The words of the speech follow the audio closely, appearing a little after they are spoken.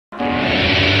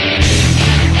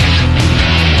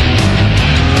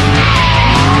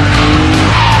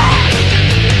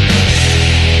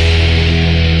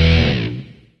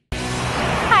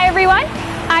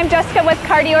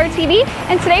Car Dealer TV,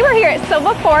 and today we're here at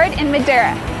Silva Ford in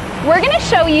Madera. We're going to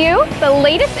show you the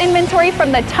latest inventory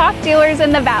from the top dealers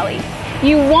in the Valley.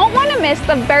 You won't want to miss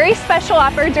the very special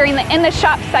offer during the In the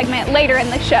Shop segment later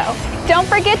in the show. Don't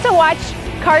forget to watch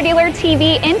Car Dealer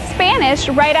TV in Spanish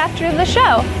right after the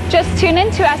show. Just tune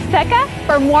in to Azteca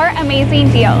for more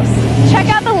amazing deals. Check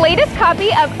out the latest copy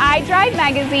of iDrive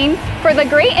magazine for the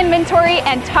great inventory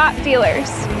and top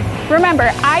dealers. Remember,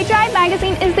 iDrive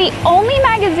magazine is the only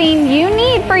magazine you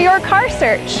need for your car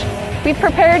search. We've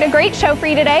prepared a great show for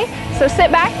you today, so sit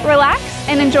back, relax,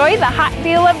 and enjoy the hot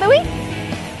deal of the week.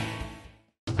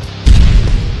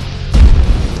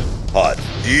 Hot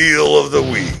Deal of the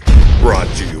Week,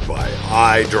 brought to you by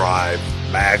iDrive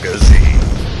Magazine.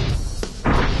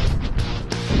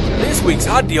 This week's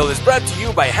Hot Deal is brought to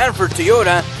you by Hanford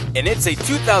Toyota, and it's a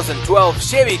 2012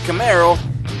 Chevy Camaro.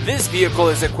 This vehicle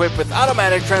is equipped with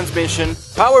automatic transmission,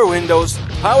 power windows,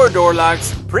 power door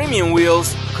locks, premium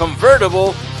wheels,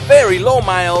 convertible, very low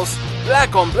miles,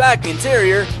 black on black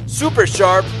interior, super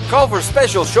sharp. Call for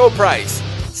special show price.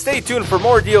 Stay tuned for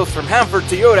more deals from Hanford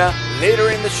Toyota later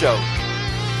in the show.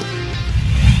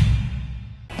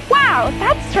 Wow,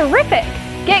 that's terrific!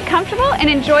 Get comfortable and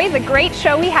enjoy the great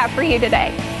show we have for you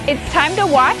today. It's time to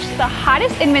watch the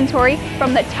hottest inventory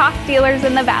from the top dealers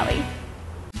in the Valley.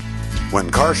 When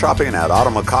car shopping at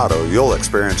Automocado, you'll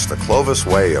experience the Clovis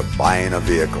way of buying a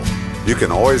vehicle. You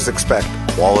can always expect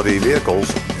quality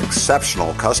vehicles,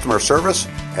 exceptional customer service,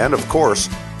 and of course,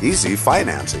 easy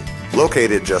financing.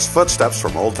 Located just footsteps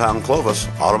from Old Town Clovis,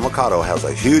 Automocado has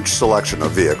a huge selection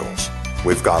of vehicles.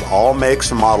 We've got all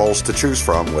makes and models to choose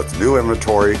from with new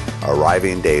inventory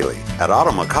arriving daily. At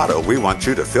Automocado, we want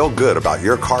you to feel good about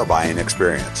your car buying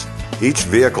experience. Each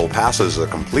vehicle passes a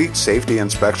complete safety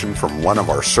inspection from one of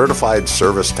our certified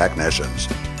service technicians.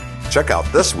 Check out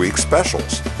this week's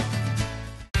specials.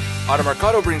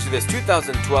 Automocado brings you this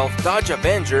 2012 Dodge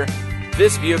Avenger.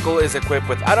 This vehicle is equipped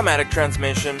with automatic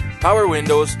transmission, power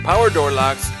windows, power door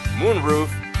locks, moonroof,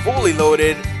 fully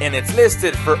loaded, and it's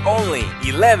listed for only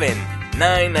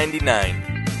 $11,999.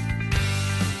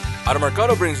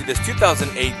 Automocado brings you this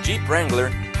 2008 Jeep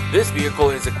Wrangler. This vehicle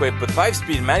is equipped with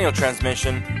 5-speed manual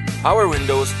transmission, power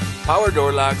windows, power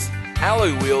door locks,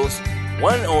 alloy wheels,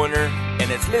 one owner,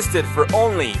 and it's listed for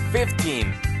only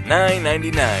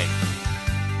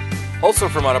 $15,999. Also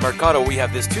from Automocado, we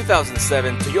have this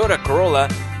 2007 Toyota Corolla.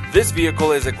 This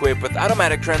vehicle is equipped with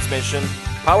automatic transmission,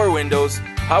 power windows,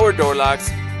 power door locks,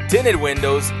 tinted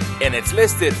windows, and it's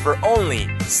listed for only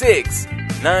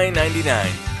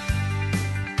 $6,999.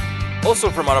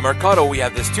 Also from Automocado, we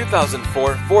have this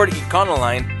 2004 Ford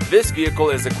Econoline. This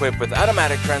vehicle is equipped with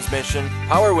automatic transmission,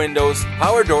 power windows,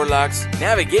 power door locks,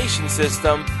 navigation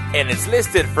system, and it's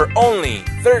listed for only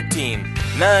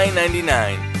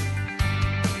 $13,999.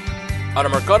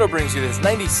 Automocado brings you this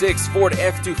 96 Ford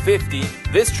F-250.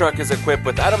 This truck is equipped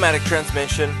with automatic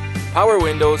transmission, power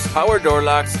windows, power door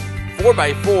locks,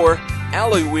 4x4,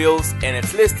 alloy wheels, and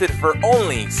it's listed for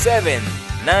only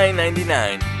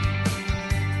 $7,999.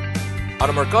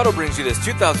 Automocado brings you this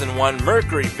 2001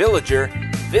 Mercury Villager.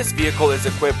 This vehicle is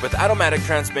equipped with automatic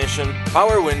transmission,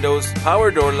 power windows,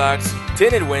 power door locks,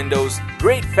 tinted windows,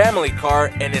 great family car,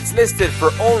 and it's listed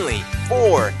for only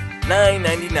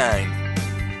 $4,999.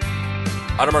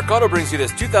 Automocado brings you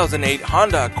this 2008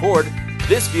 Honda Accord.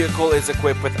 This vehicle is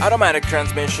equipped with automatic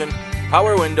transmission,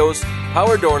 power windows,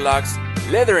 power door locks,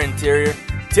 leather interior,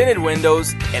 tinted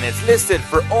windows, and it's listed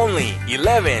for only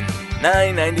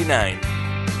 $11,999.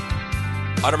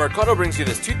 Automocado brings you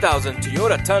this 2000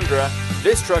 Toyota Tundra.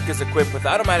 This truck is equipped with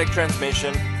automatic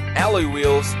transmission, alloy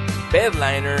wheels, bed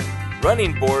liner,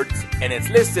 running boards, and it's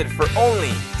listed for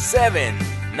only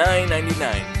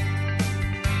 $7,999.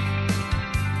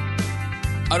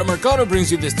 Automocado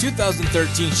brings you this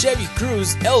 2013 Chevy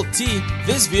Cruze LT.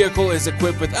 This vehicle is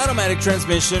equipped with automatic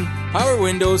transmission, power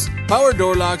windows, power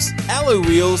door locks, alloy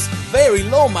wheels, very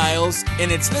low miles,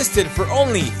 and it's listed for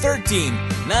only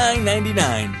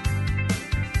 $13,999.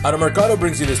 Automocado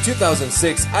brings you this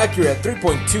 2006 Acura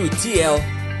 3.2 TL.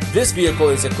 This vehicle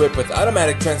is equipped with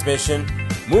automatic transmission,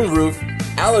 moonroof,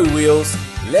 alloy wheels,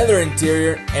 leather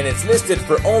interior, and it's listed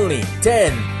for only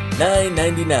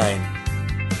 $10,999.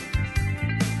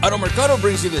 Automocado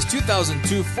brings you this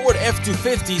 2002 Ford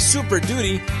F-250 Super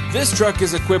Duty. This truck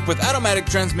is equipped with automatic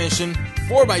transmission,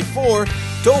 4x4,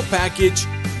 tow package,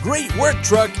 great work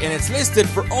truck, and it's listed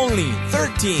for only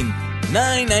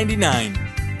 $13,999.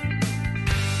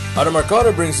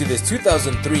 Automocado brings you this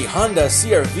 2003 Honda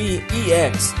CR-V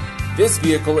EX. This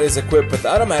vehicle is equipped with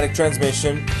automatic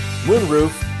transmission,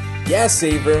 moonroof, gas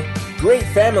saver, great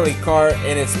family car,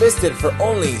 and it's listed for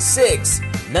only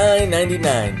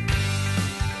 $6,999.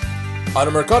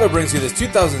 Automercado brings you this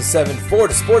 2007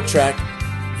 Ford Sport Track.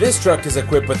 This truck is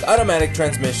equipped with automatic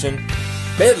transmission,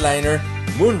 bed liner,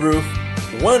 moonroof,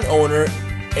 one owner,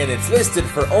 and it's listed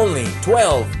for only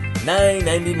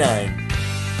 $12,999.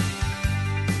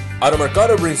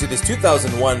 Automercado brings you this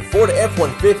 2001 Ford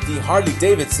F-150 Harley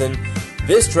Davidson.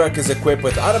 This truck is equipped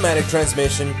with automatic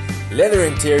transmission, leather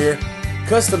interior,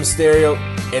 custom stereo,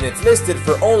 and it's listed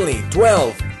for only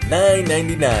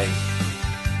 $12,999.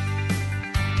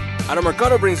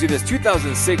 Automercado brings you this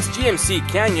 2006 GMC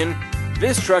Canyon.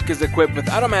 This truck is equipped with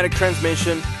automatic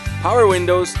transmission, power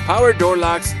windows, power door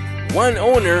locks, one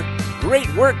owner, great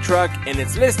work truck, and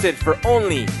it's listed for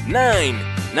only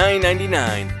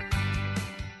 $9,999.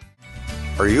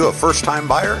 Are you a first-time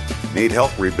buyer? Need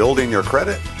help rebuilding your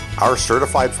credit? Our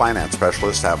certified finance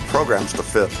specialists have programs to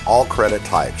fit all credit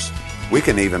types. We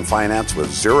can even finance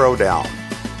with zero down.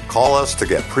 Call us to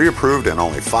get pre-approved in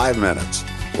only 5 minutes.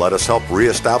 Let us help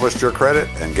reestablish your credit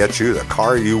and get you the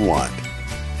car you want.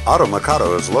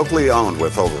 Automercado is locally owned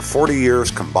with over 40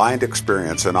 years combined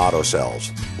experience in auto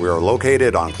sales. We are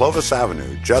located on Clovis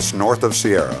Avenue, just north of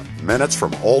Sierra, minutes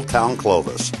from Old Town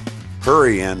Clovis.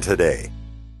 Hurry in today.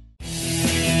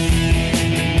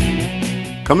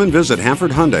 Come and visit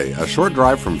Hanford Hyundai, a short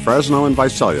drive from Fresno and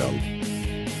Visalia.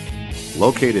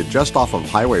 Located just off of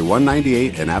Highway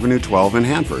 198 and Avenue 12 in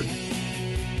Hanford.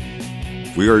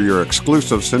 We are your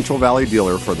exclusive Central Valley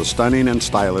dealer for the stunning and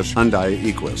stylish Hyundai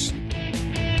Equus.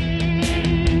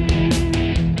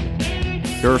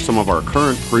 Here are some of our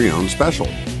current pre-owned specials.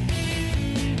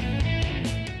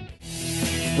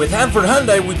 With Hanford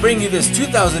Hyundai, we bring you this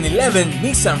 2011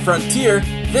 Nissan Frontier.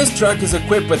 This truck is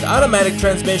equipped with automatic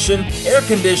transmission, air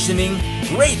conditioning,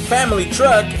 great family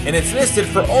truck, and it's listed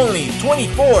for only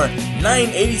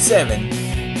 $24,987.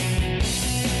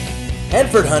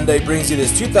 Hanford Hyundai brings you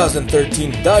this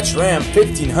 2013 Dodge Ram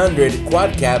 1500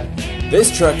 Quad Cab.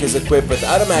 This truck is equipped with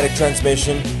automatic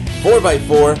transmission,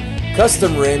 4x4,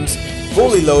 custom rims,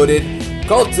 fully loaded.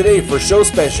 Call today for show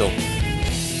special.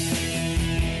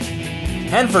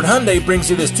 Hanford Hyundai brings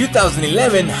you this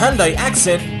 2011 Hyundai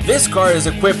Accent. This car is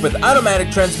equipped with automatic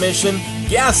transmission,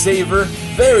 gas saver,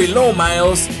 very low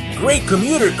miles, great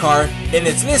commuter car, and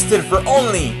it's listed for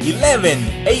only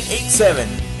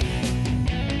 $11,887.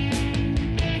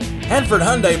 Hanford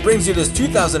Hyundai brings you this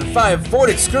 2005 Ford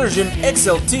Excursion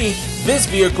XLT. This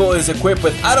vehicle is equipped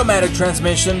with automatic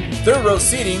transmission, third row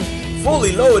seating,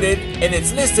 fully loaded, and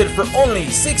it's listed for only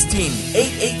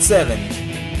 $16,887.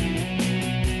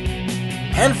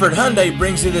 Hanford Hyundai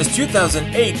brings you this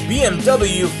 2008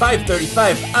 BMW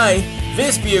 535i.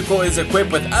 This vehicle is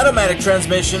equipped with automatic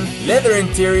transmission, leather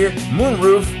interior,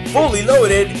 moonroof, fully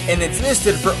loaded, and it's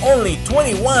listed for only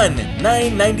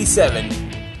 $21,997.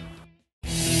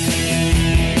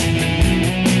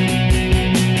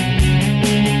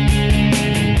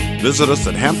 Visit us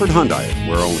at Hanford Hyundai,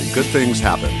 where only good things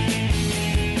happen.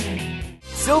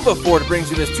 Silva Ford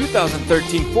brings you this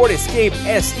 2013 Ford Escape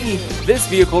SE. This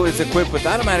vehicle is equipped with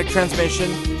automatic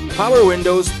transmission, power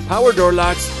windows, power door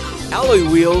locks, alloy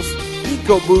wheels,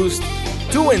 EcoBoost,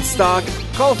 2 in stock.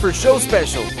 Call for show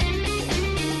special.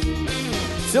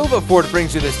 Silva Ford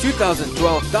brings you this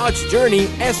 2012 Dodge Journey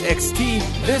SXT.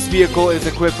 This vehicle is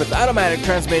equipped with automatic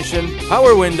transmission,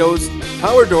 power windows,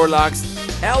 power door locks,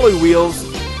 alloy wheels,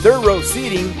 third row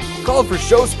seating. Call for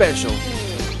show special.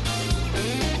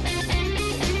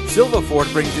 Silva Ford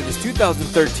brings you this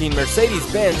 2013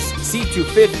 Mercedes-Benz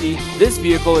C250. This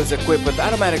vehicle is equipped with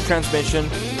automatic transmission,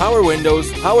 power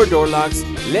windows, power door locks,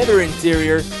 leather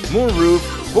interior, moonroof,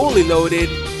 fully loaded.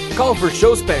 Call for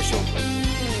show special.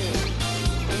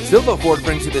 Silva Ford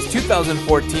brings you this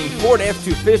 2014 Ford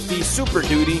F-250 Super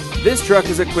Duty. This truck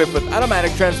is equipped with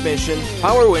automatic transmission,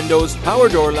 power windows, power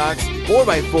door locks,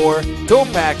 4x4, tow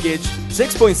package,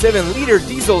 6.7-liter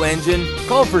diesel engine.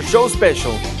 Call for show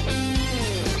special.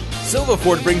 Silva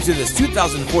Ford brings you this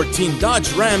 2014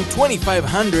 Dodge Ram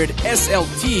 2500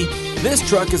 SLT. This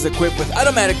truck is equipped with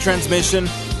automatic transmission,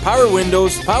 power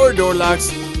windows, power door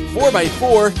locks,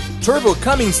 4x4, turbo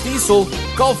Cummins diesel.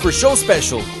 Call for show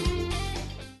special.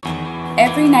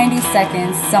 Every 90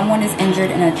 seconds, someone is injured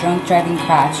in a drunk driving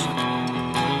crash.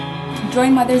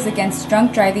 Join Mothers Against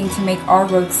Drunk Driving to make our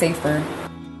roads safer.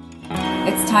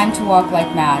 It's time to walk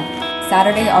like mad.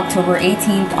 Saturday, October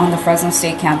 18th on the Fresno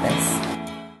State campus.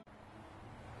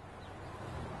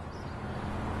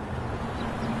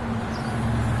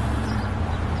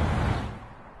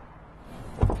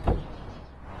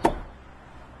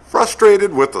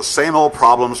 Frustrated with the same old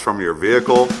problems from your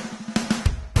vehicle?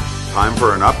 Time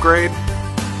for an upgrade?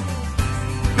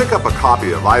 Pick up a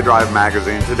copy of iDrive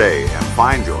magazine today and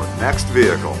find your next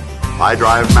vehicle.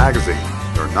 iDrive magazine,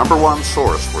 your #1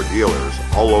 source for dealers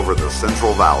all over the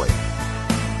Central Valley.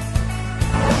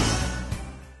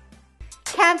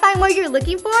 Can't find what you're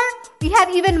looking for? We have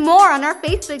even more on our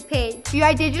Facebook page. View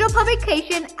our digital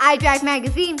publication, iDrive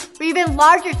Magazine, for even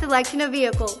larger selection of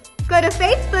vehicles. Go to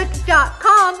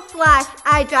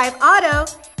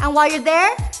facebook.com/iDriveAuto, and while you're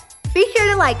there, be sure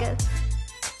to like us.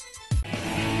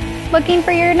 Looking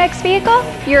for your next vehicle?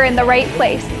 You're in the right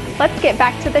place. Let's get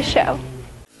back to the show.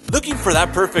 Looking for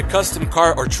that perfect custom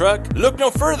car or truck? Look no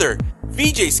further.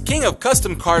 VJ's King of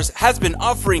Custom Cars has been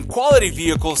offering quality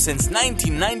vehicles since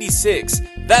 1996.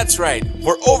 That's right,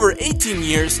 for over 18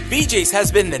 years, VJ's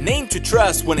has been the name to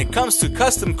trust when it comes to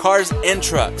custom cars and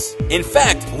trucks. In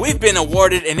fact, we've been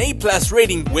awarded an A+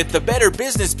 rating with the Better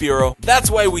Business Bureau.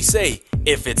 That's why we say,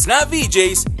 if it's not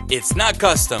VJ's, it's not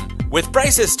custom. With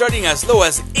prices starting as low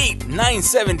as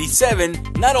 $8,977,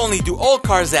 not only do all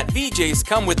cars at VJ's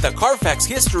come with the Carfax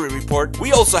history report,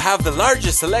 we also have the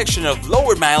largest selection of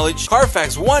lower mileage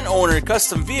Carfax one-owner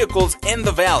custom vehicles in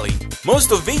the valley.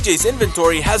 Most of VJ's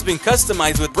inventory has been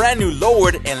customized with brand new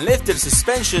lowered and lifted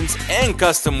suspensions and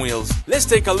custom wheels. Let's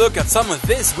take a look at some of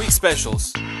this week's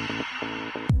specials.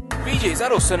 VJ's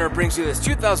Auto Center brings you this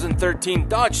 2013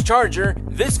 Dodge Charger.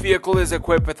 This vehicle is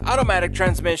equipped with automatic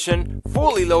transmission,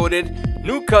 fully loaded,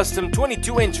 new custom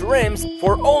 22-inch rims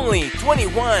for only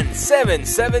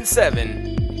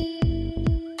 $21,777.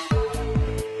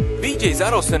 VJ's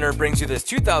Auto Center brings you this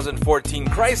 2014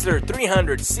 Chrysler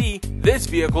 300C. This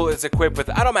vehicle is equipped with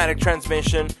automatic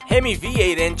transmission, Hemi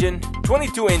V8 engine,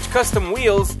 22-inch custom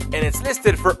wheels, and it's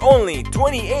listed for only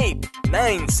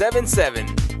 $28,977.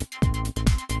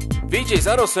 VJ's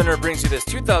Auto Center brings you this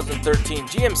 2013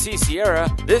 GMC Sierra.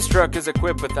 This truck is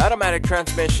equipped with automatic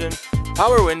transmission,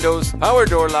 power windows, power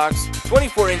door locks,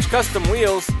 24-inch custom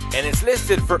wheels, and it's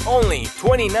listed for only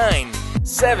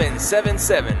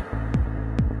 $29,777.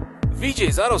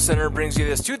 VJ's Auto Center brings you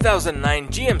this 2009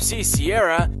 GMC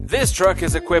Sierra. This truck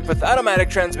is equipped with automatic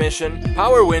transmission,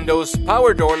 power windows,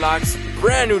 power door locks,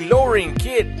 brand new lowering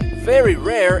kit, very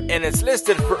rare, and it's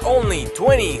listed for only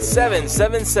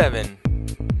 $27,777.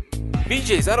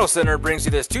 VJ's Auto Center brings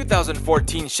you this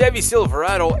 2014 Chevy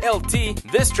Silverado LT.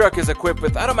 This truck is equipped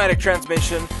with automatic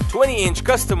transmission, 20-inch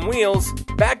custom wheels,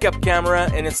 backup camera,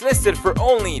 and it's listed for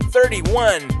only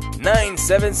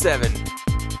 $31,977.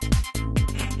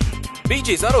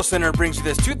 VJ's Auto Center brings you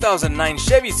this 2009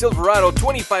 Chevy Silverado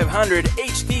 2500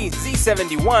 HD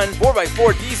Z71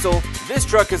 4x4 diesel. This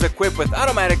truck is equipped with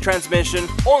automatic transmission,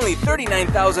 only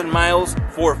 39,000 miles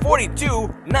for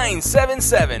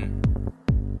 $42,977.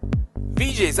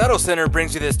 VJ's Auto Center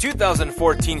brings you this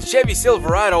 2014 Chevy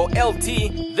Silverado LT.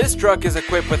 This truck is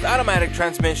equipped with automatic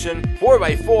transmission,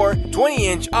 4x4,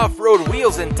 20-inch off-road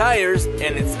wheels and tires,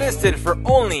 and it's listed for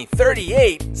only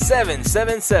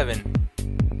 $38,777.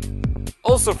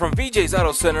 Also from VJ's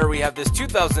Auto Center, we have this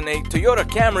 2008 Toyota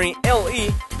Camry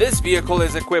LE. This vehicle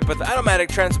is equipped with automatic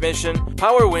transmission,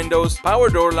 power windows, power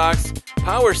door locks,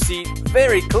 power seat,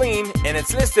 very clean, and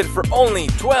it's listed for only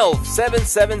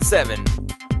 $12,777.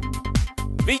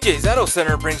 VJ's Auto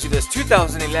Center brings you this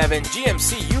 2011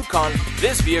 GMC Yukon.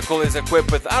 This vehicle is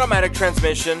equipped with automatic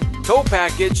transmission, tow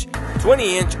package,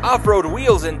 20-inch off-road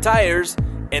wheels and tires,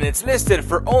 and it's listed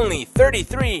for only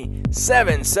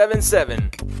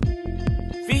 $33,777.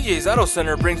 VJ's Auto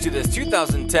Center brings you this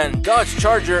 2010 Dodge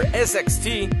Charger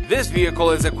SXT. This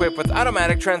vehicle is equipped with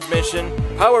automatic transmission,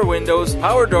 power windows,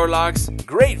 power door locks,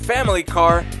 great family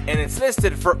car, and it's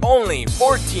listed for only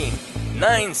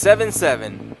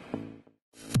 $14,977.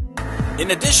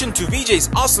 In addition to VJ's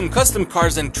awesome custom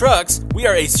cars and trucks, we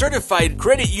are a certified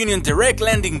credit union direct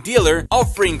lending dealer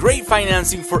offering great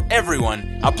financing for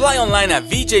everyone. Apply online at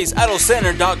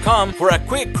vjsautocenter.com for a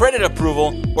quick credit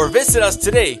approval or visit us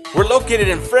today. We're located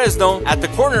in Fresno at the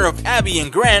corner of Abbey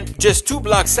and Grant, just 2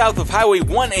 blocks south of Highway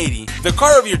 180. The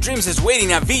car of your dreams is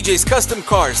waiting at VJ's Custom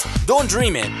Cars. Don't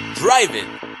dream it, drive it.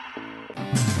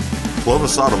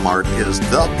 Clovis Auto Mart is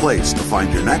the place to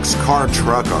find your next car,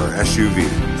 truck, or SUV.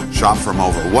 Shop from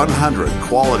over 100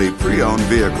 quality pre-owned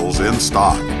vehicles in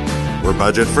stock. We're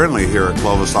budget friendly here at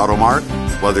Clovis Auto Mart,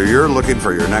 whether you're looking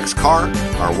for your next car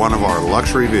or one of our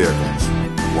luxury vehicles.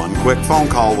 One quick phone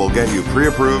call will get you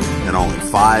pre-approved in only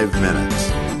 5 minutes.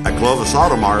 At Clovis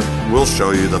Auto Mart, we'll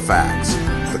show you the facts,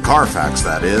 the Carfax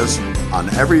that is, on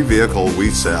every vehicle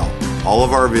we sell. All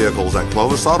of our vehicles at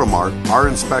Clovis Auto Mart are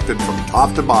inspected from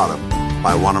top to bottom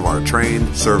by one of our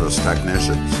trained service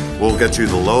technicians. We'll get you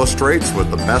the lowest rates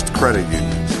with the best credit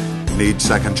unions. Need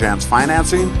second chance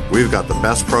financing? We've got the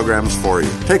best programs for you.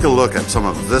 Take a look at some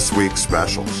of this week's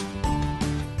specials.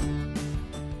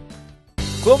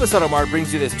 Clovis Auto Mart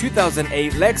brings you this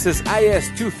 2008 Lexus IS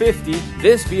 250.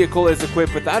 This vehicle is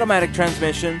equipped with automatic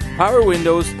transmission, power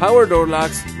windows, power door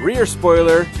locks, rear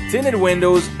spoiler, tinted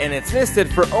windows, and it's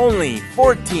listed for only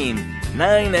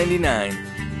 $14,999.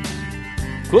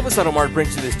 Clovis Auto Mart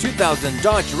brings you this 2000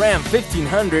 Dodge Ram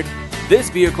 1500. This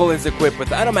vehicle is equipped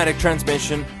with automatic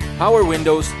transmission, power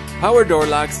windows, power door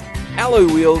locks, alloy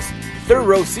wheels, third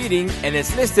row seating, and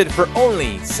it's listed for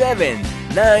only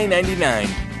 $7,999.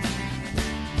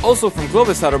 Also from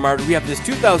Clovis Auto Mart, we have this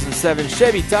 2007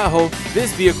 Chevy Tahoe.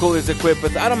 This vehicle is equipped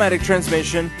with automatic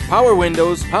transmission, power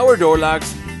windows, power door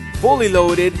locks, fully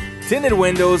loaded, tinted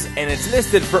windows, and it's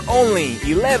listed for only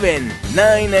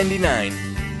 $11,999.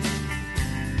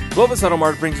 Clovis Auto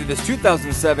Mart brings you this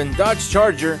 2007 Dodge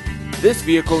Charger. This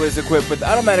vehicle is equipped with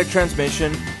automatic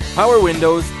transmission, power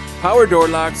windows, power door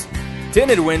locks,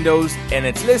 tinted windows, and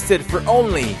it's listed for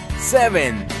only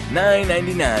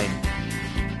 $7,999.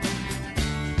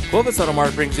 Clovis Auto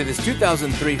Mart brings you this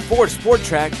 2003 Ford Sport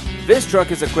Track. This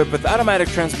truck is equipped with automatic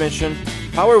transmission,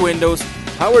 power windows,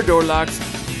 power door locks,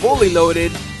 fully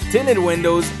loaded, tinted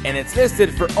windows, and it's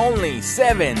listed for only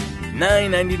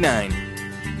 $7,999.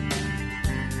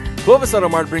 Clovis Auto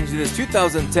Mart brings you this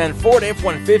 2010 Ford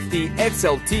F-150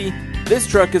 XLT. This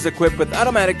truck is equipped with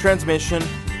automatic transmission,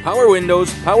 power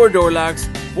windows, power door locks,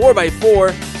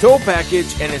 4x4, tow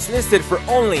package, and it's listed for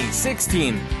only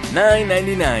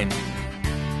 $16,999.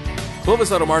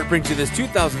 Clovis Auto Mart brings you this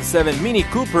 2007 Mini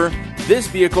Cooper. This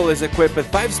vehicle is equipped with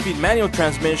 5-speed manual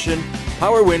transmission,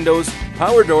 power windows,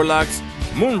 power door locks,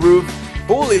 moonroof,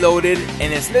 fully loaded,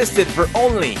 and it's listed for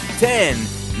only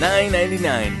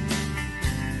 $10,999.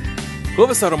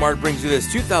 Clovis Auto Mart brings you this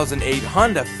 2008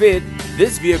 Honda Fit.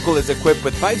 This vehicle is equipped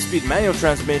with 5-speed manual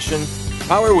transmission,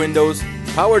 power windows,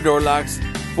 power door locks,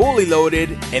 fully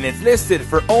loaded, and it's listed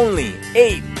for only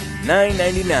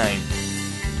 $8,999.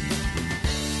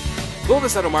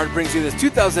 Clovis Auto Mart brings you this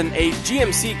 2008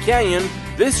 GMC Canyon.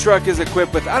 This truck is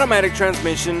equipped with automatic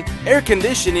transmission, air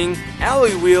conditioning,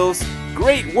 alloy wheels,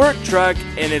 great work truck,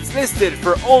 and it's listed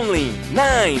for only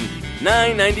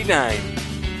 $9,999.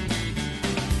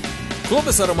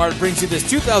 Clovis Auto Mart brings you this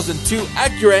 2002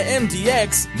 Acura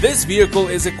MDX. This vehicle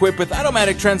is equipped with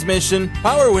automatic transmission,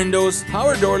 power windows,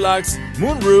 power door locks,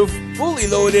 moonroof, fully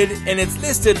loaded, and it's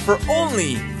listed for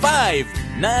only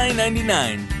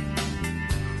 $5,999.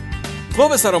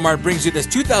 Clovis Auto Mart brings you this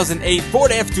 2008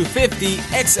 Ford F-250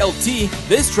 XLT.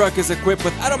 This truck is equipped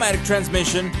with automatic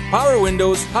transmission, power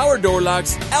windows, power door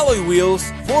locks, alloy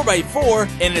wheels, 4x4,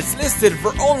 and it's listed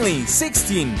for only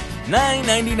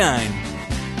 $16,999.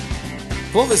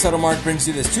 Clovis Auto Mart brings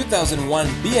you this 2001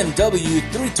 BMW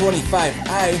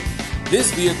 325i. This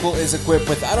vehicle is equipped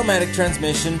with automatic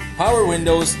transmission, power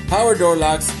windows, power door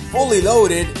locks, fully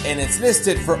loaded, and it's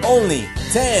listed for only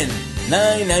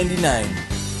 $10,999.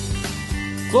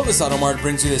 Clovis Auto Mart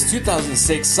brings you this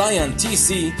 2006 Scion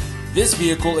TC. This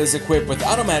vehicle is equipped with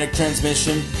automatic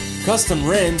transmission, custom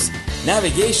rims,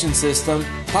 navigation system,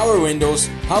 power windows,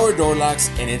 power door locks,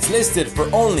 and it's listed for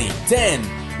only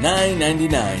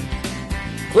 $10,999.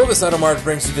 Clovis Auto Mart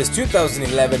brings you this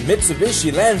 2011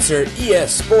 Mitsubishi Lancer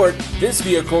ES Sport. This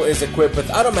vehicle is equipped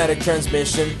with automatic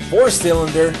transmission,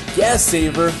 4-cylinder, gas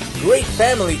saver, great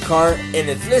family car, and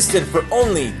it's listed for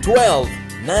only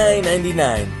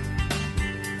 $12,999.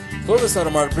 Clovis Auto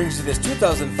Mart brings you this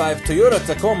 2005 Toyota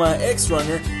Tacoma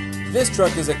X-Runner. This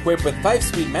truck is equipped with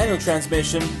 5-speed manual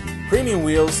transmission, premium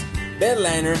wheels, bed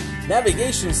liner,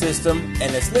 navigation system,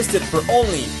 and it's listed for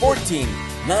only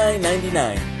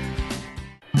 $14,999.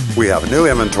 We have new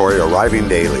inventory arriving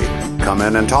daily. Come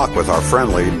in and talk with our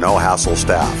friendly, no-hassle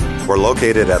staff. We're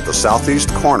located at the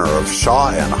southeast corner of Shaw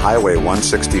and Highway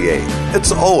 168.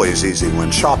 It's always easy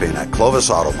when shopping at Clovis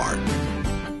Auto Mart.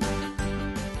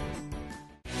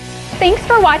 Thanks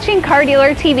for watching Car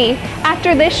Dealer TV.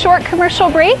 After this short commercial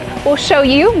break, we'll show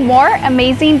you more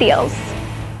amazing deals.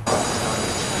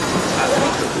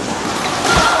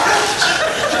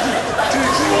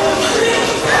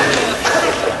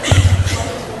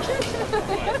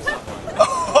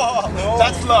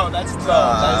 That's low, that's low.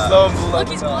 That's low and below. Look,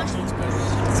 he's blushing.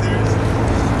 Seriously.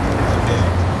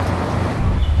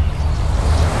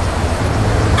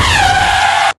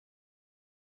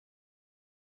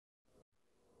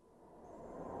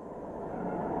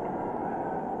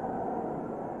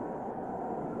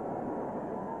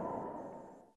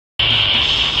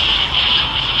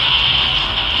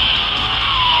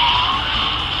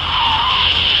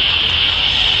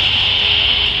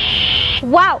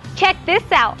 Wow, check this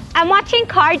out. I'm watching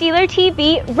Car Dealer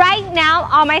TV right now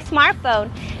on my smartphone.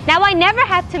 Now I never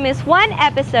have to miss one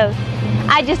episode.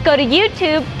 I just go to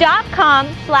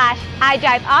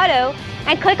youtube.com/iDriveAuto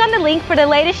and click on the link for the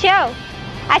latest show.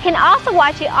 I can also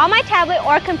watch it on my tablet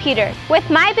or computer. With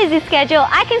my busy schedule,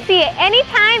 I can see it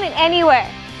anytime and anywhere.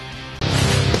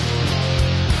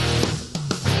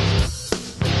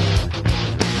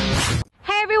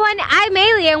 Hey everyone, I'm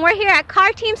Ailey and we're here at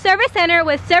Car Team Service Center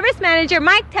with Service Manager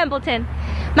Mike Templeton.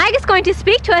 Mike is going to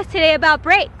speak to us today about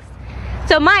brakes.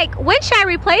 So Mike, when should I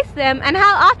replace them and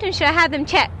how often should I have them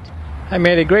checked? Hi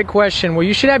Mandy, great question. Well,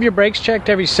 you should have your brakes checked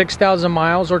every 6,000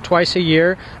 miles or twice a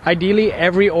year. Ideally,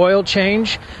 every oil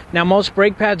change. Now, most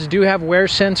brake pads do have wear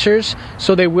sensors,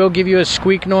 so they will give you a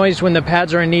squeak noise when the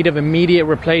pads are in need of immediate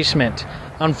replacement.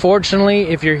 Unfortunately,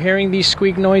 if you're hearing these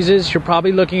squeak noises, you're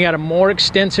probably looking at a more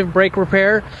extensive brake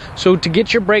repair. So to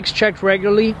get your brakes checked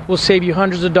regularly will save you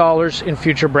hundreds of dollars in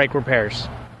future brake repairs.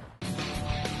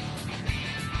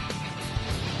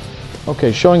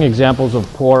 Okay, showing examples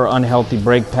of poor, unhealthy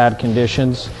brake pad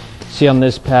conditions. See on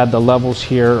this pad, the levels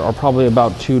here are probably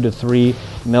about 2 to 3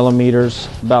 millimeters.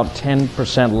 About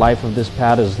 10% life of this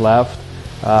pad is left.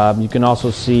 You can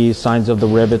also see signs of the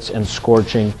rivets and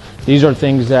scorching. These are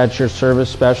things that your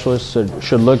service specialist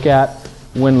should look at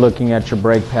when looking at your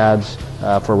brake pads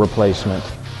for replacement.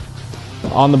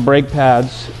 On the brake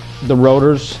pads, the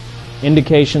rotors,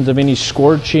 indications of any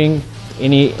scorching,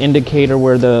 any indicator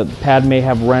where the pad may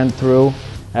have ran through,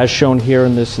 as shown here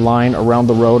in this line around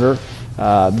the rotor.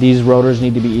 These rotors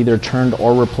need to be either turned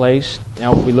or replaced.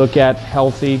 Now if we look at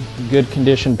healthy, good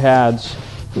condition pads,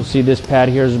 you'll see this pad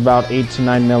here is about 8 to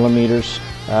 9 millimeters,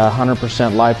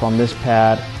 100% life on this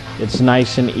pad. It's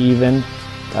nice and even.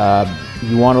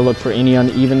 You want to look for any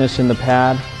unevenness in the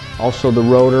pad. Also the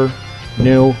rotor,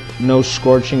 new, no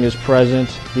scorching is present.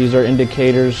 These are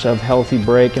indicators of healthy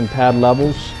brake and pad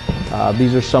levels.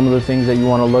 These are some of the things that you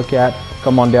want to look at.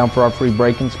 Come on down for our free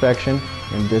brake inspection,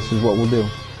 and this is what we'll do.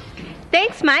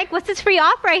 Thanks Mike. What's this free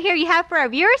offer I hear you have for our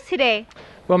viewers today?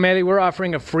 Well, Mandy, we're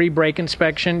offering a free brake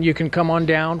inspection. You can come on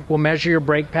down, we'll measure your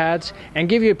brake pads, and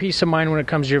give you a peace of mind when it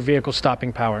comes to your vehicle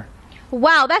stopping power.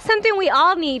 Wow, that's something we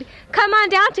all need. Come on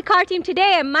down to Car Team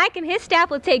today and Mike and his staff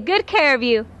will take good care of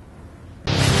you.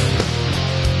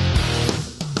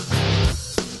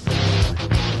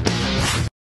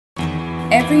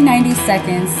 Every 90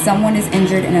 seconds, someone is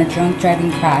injured in a drunk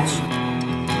driving crash.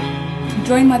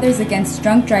 Join Mothers Against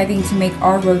Drunk Driving to make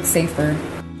our roads safer.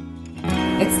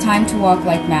 It's time to walk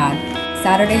like mad.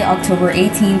 Saturday, October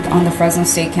 18th on the Fresno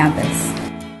State campus.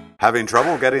 Having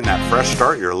trouble getting that fresh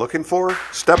start you're looking for?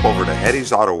 Step over to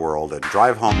Eddie's Auto World and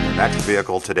drive home your next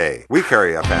vehicle today. We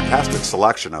carry a fantastic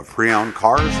selection of pre-owned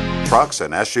cars, trucks,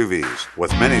 and SUVs,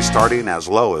 with many starting as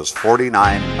low as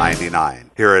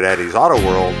 $49.99. Here at Eddie's Auto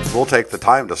World, we'll take the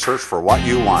time to search for what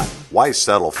you want. Why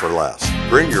settle for less?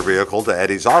 Bring your vehicle to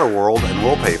Eddie's Auto World and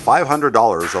we'll pay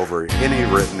 $500 over any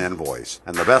written invoice.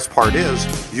 And the best part is,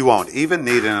 you won't even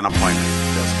need an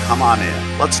appointment. Just come on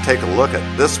in. Let's take a look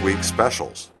at this week's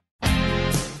specials.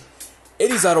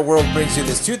 Eddie's Auto World brings you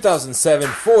this 2007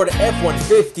 Ford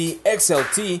F-150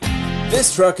 XLT.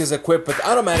 This truck is equipped with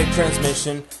automatic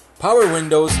transmission, power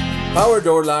windows, power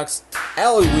door locks,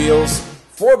 alloy wheels,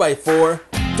 4x4,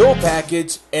 tow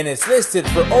package, and it's listed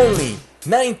for only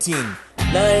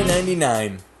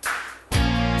 $19,999.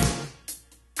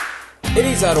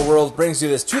 Eddie's Auto World brings you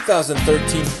this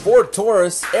 2013 Ford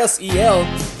Taurus SEL.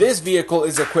 This vehicle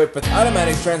is equipped with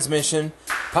automatic transmission,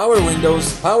 power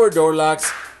windows, power door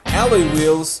locks, alloy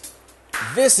wheels.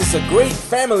 This is a great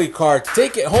family car.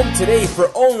 Take it home today for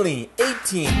only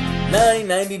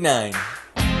 $18,999.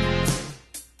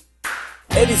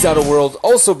 Eddie's Auto World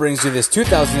also brings you this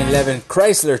 2011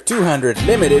 Chrysler 200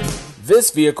 Limited.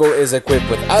 This vehicle is equipped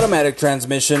with automatic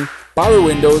transmission, power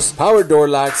windows, power door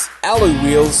locks, alloy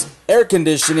wheels, air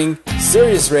conditioning,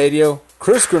 Sirius radio,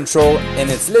 cruise control, and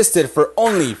it's listed for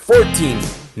only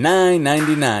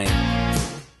 $14,999.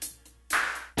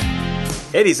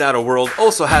 Eddie's Auto World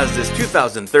also has this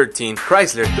 2013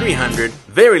 Chrysler 300,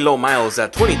 very low miles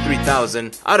at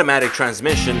 23,000, automatic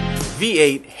transmission,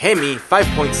 V8 Hemi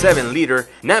 5.7 liter,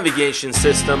 navigation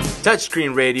system,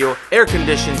 touchscreen radio,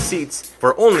 air-conditioned seats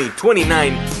for only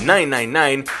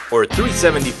 $29,999 or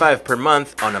 $375 per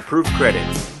month on approved credit.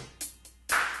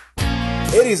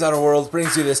 Eddie's Auto World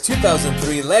brings you this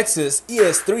 2003 Lexus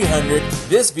ES300.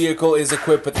 This vehicle is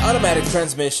equipped with automatic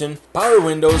transmission, power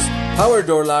windows, power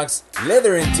door locks,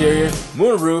 leather interior,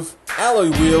 moonroof,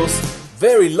 alloy wheels,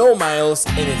 very low miles,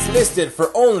 and it's listed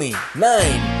for only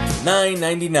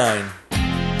 $9,999.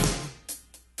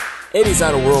 Eddie's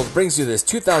Auto World brings you this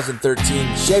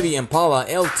 2013 Chevy Impala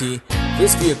LT.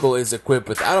 This vehicle is equipped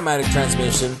with automatic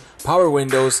transmission, power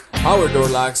windows, power door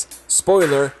locks,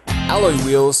 spoiler, alloy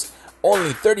wheels,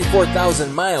 only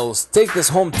 34,000 miles. Take this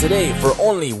home today for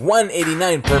only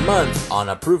 $189 per month on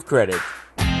approved credit.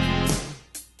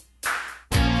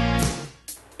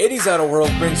 Eddie's Auto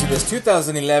World brings you this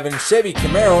 2011 Chevy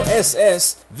Camaro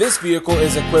SS. This vehicle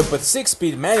is equipped with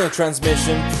 6-speed manual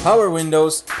transmission, power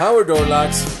windows, power door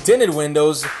locks, tinted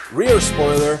windows, rear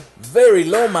spoiler, very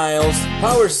low miles,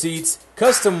 power seats,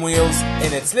 custom wheels,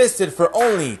 and it's listed for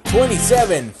only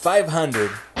 $27,500.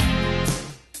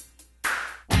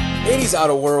 Eddie's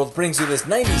Auto World brings you this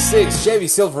 96 Chevy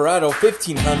Silverado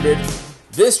 1500.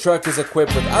 This truck is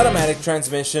equipped with automatic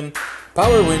transmission,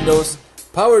 power windows,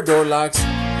 power door locks,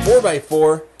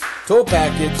 4x4, tow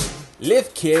package,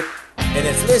 lift kit, and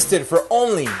it's listed for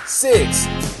only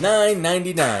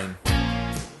 $6,999.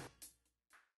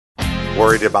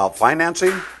 Worried about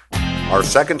financing? Our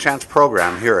Second Chance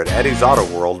program here at Eddie's Auto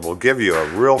World will give you a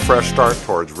real fresh start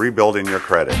towards rebuilding your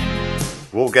credit.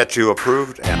 We'll get you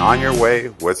approved and on your way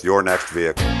with your next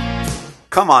vehicle.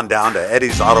 Come on down to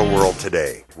Eddie's Auto World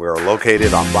today. We are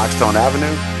located on Blackstone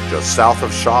Avenue, just south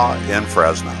of Shaw in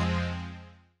Fresno.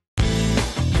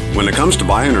 When it comes to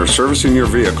buying or servicing your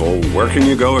vehicle, where can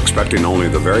you go expecting only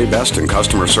the very best in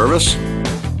customer service?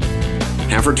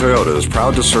 Hanford Toyota is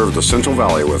proud to serve the Central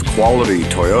Valley with quality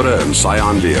Toyota and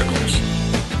Scion vehicles.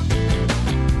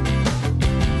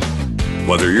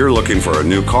 Whether you're looking for a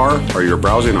new car or you're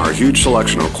browsing our huge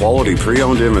selection of quality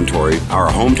pre-owned inventory,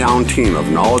 our hometown team of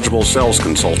knowledgeable sales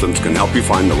consultants can help you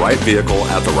find the right vehicle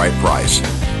at the right price.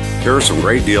 Here are some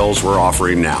great deals we're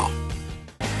offering now.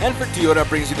 Hanford Toyota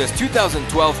brings you this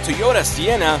 2012 Toyota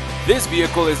Sienna. This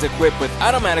vehicle is equipped with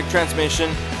automatic transmission,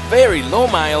 very low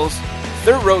miles,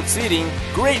 third row seating,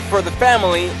 great for the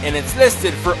family, and it's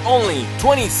listed for only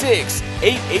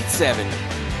 $26,887.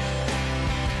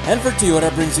 Hanford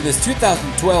Toyota brings you this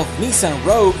 2012 Nissan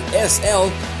Rogue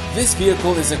SL. This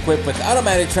vehicle is equipped with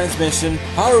automatic transmission,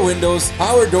 power windows,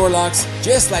 power door locks,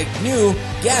 just like new,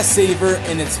 gas saver,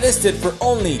 and it's listed for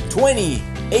only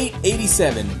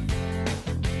 $28,887.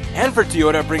 Hanford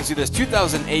Toyota brings you this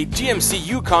 2008 GMC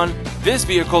Yukon. This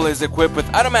vehicle is equipped with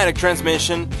automatic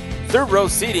transmission, third row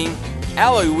seating,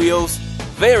 alloy wheels,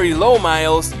 very low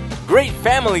miles, great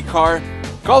family car.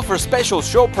 Call for special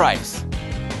show price.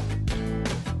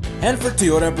 Hanford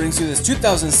Toyota brings you this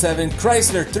 2007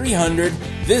 Chrysler 300.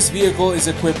 This vehicle is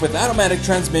equipped with automatic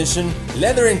transmission,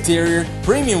 leather interior,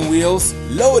 premium wheels,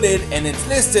 loaded, and it's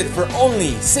listed for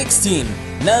only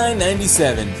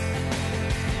 $16,997.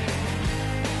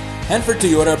 Hanford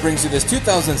Toyota brings you this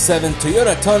 2007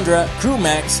 Toyota Tundra Crew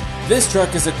Max. This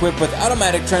truck is equipped with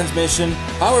automatic transmission,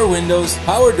 power windows,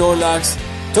 power door locks,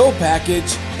 tow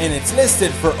package, and it's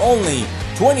listed for only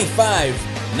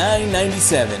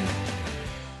 $25,997.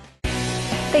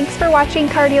 Thanks for watching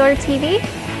Car Dealer TV.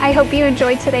 I hope you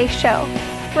enjoyed today's show.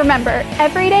 Remember,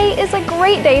 every day is a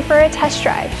great day for a test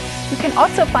drive. You can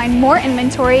also find more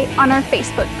inventory on our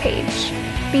Facebook page.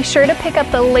 Be sure to pick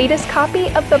up the latest copy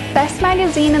of the best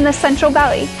magazine in the Central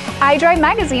Valley, iDrive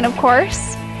Magazine, of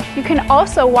course. You can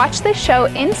also watch this show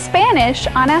in Spanish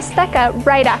on Azteca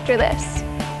right after this.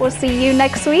 We'll see you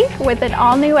next week with an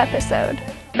all-new episode.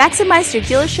 Maximize your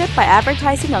dealership by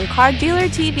advertising on Car Dealer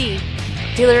TV.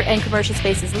 Dealer and commercial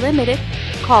space is limited.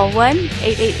 Call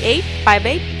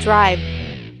 1-888-58-DRIVE.